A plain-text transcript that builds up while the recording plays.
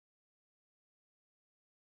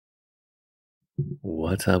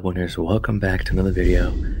What's up, winners? Welcome back to another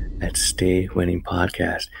video at Stay Winning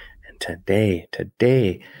Podcast. And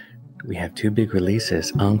today, we have two big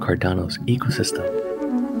releases on Cardano's ecosystem.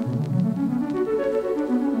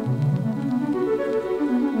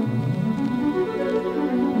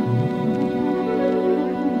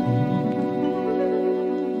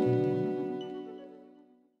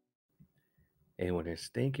 Hey, winners,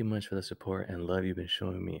 thank you much for the support and love you've been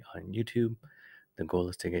showing me on YouTube. The goal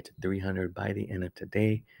is to get to 300 by the end of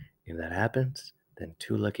today. If that happens, then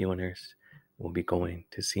 2 lucky winners will be going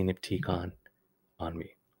to CNFTCon on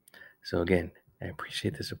me. So again, I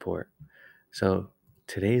appreciate the support. So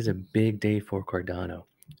today is a big day for Cardano.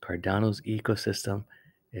 Cardano's ecosystem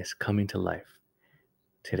is coming to life.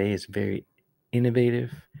 Today is very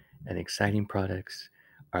innovative and exciting products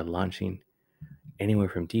are launching anywhere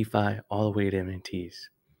from DeFi all the way to MNTs.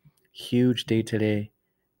 Huge day today.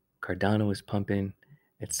 Cardano is pumping.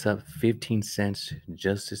 It's up 15 cents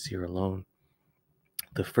just this year alone.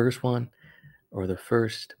 The first one, or the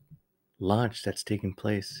first launch that's taking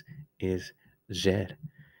place, is DJED.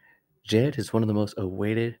 DJED is one of the most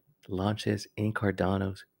awaited launches in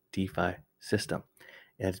Cardano's DeFi system.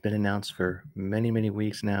 It has been announced for many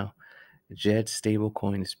weeks now. DJED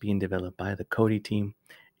stablecoin is being developed by the COTI team,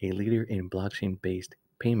 a leader in blockchain-based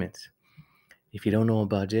payments. If you don't know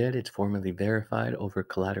about DJED, it's formally verified over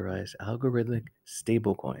collateralized algorithmic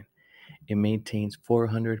stablecoin. It maintains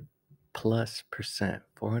 400%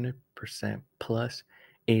 plus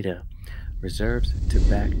ADA reserves to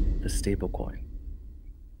back the stablecoin.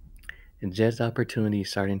 And DJED's opportunity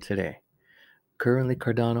starting today. Currently,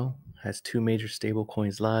 Cardano has 2 major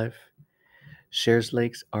stablecoins live: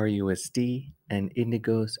 SharesLake's RUSD and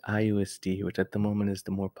Indigo's IUSD, which at the moment is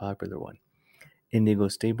the more popular one. Indigo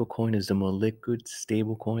stablecoin is the more liquid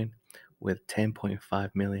stablecoin with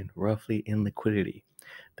 10.5 million roughly in liquidity.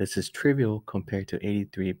 This is trivial compared to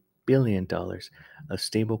 $83 billion of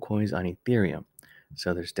stablecoins on Ethereum,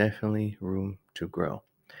 so there's definitely room to grow.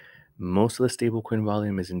 Most of the stablecoin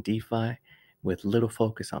volume is in DeFi with little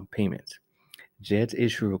focus on payments. DJED's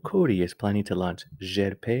issuer COTI is planning to launch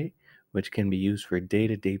DJED Pay, which can be used for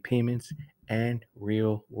day-to-day payments and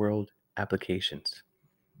real-world applications.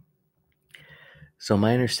 So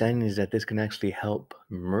my understanding is that this can actually help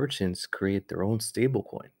merchants create their own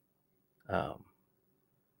stablecoin.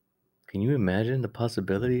 Can you imagine the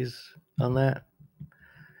possibilities on that?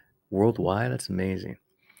 Worldwide, that's amazing.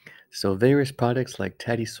 So various products like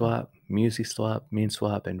TeddySwap, MusicSwap,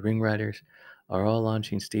 Minswap, and WingRiders are all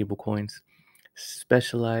launching stablecoins,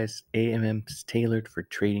 specialized AMMs tailored for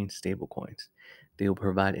trading stablecoins. They will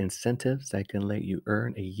provide incentives that can let you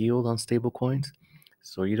earn a yield on stablecoins,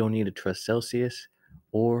 so you don't need to trust Celsius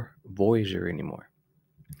or Voyager anymore.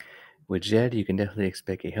 With DJED, you can definitely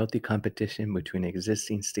expect a healthy competition between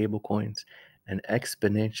existing stablecoins and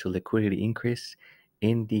exponential liquidity increase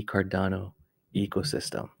in the Cardano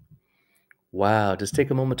ecosystem. Wow, just take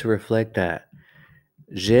a moment to reflect that.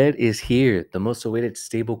 DJED is here, the most awaited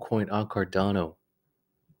stablecoin on Cardano.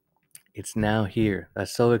 It's now here.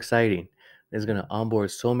 That's so exciting. It's going to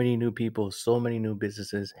onboard so many new people, so many new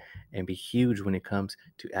businesses, and be huge when it comes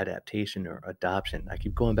to adaptation or adoption. I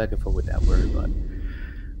keep going back and forth with that word, but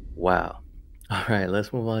wow. All right,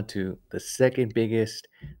 let's move on to the second biggest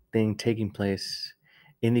thing taking place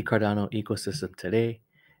in the Cardano ecosystem today,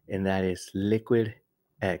 and that is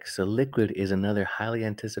LiqwidX. So Liquid is another highly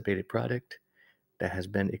anticipated product that has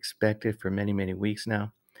been expected for many weeks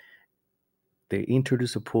now. They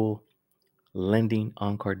introduced a pool lending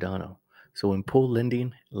on Cardano. So in pool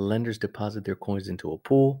lending, lenders deposit their coins into a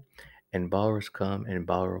pool and borrowers come and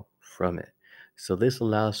borrow from it. So this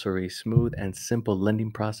allows for a smooth and simple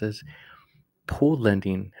lending process. Pool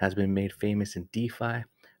lending has been made famous in DeFi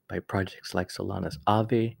by projects like Solana's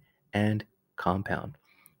Aave and Compound.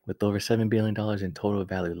 With over $7 billion in total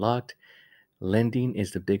value locked, lending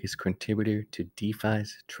is the biggest contributor to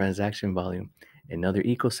DeFi's transaction volume in other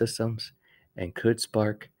ecosystems and could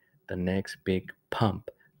spark the next big pump,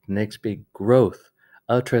 the next big growth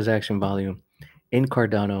of transaction volume in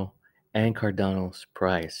Cardano and Cardano's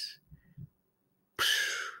price.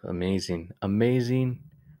 Amazing.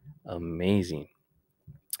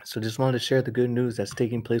 So just wanted to share the good news that's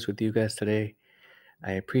taking place with you guys today.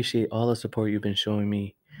 I appreciate all the support you've been showing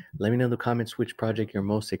me. Let me know in the comments which project you're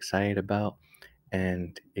most excited about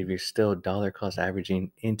and if you're still dollar cost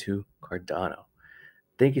averaging into Cardano.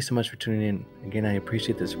 Thank you so much for tuning in. Again, I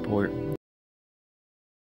appreciate the support.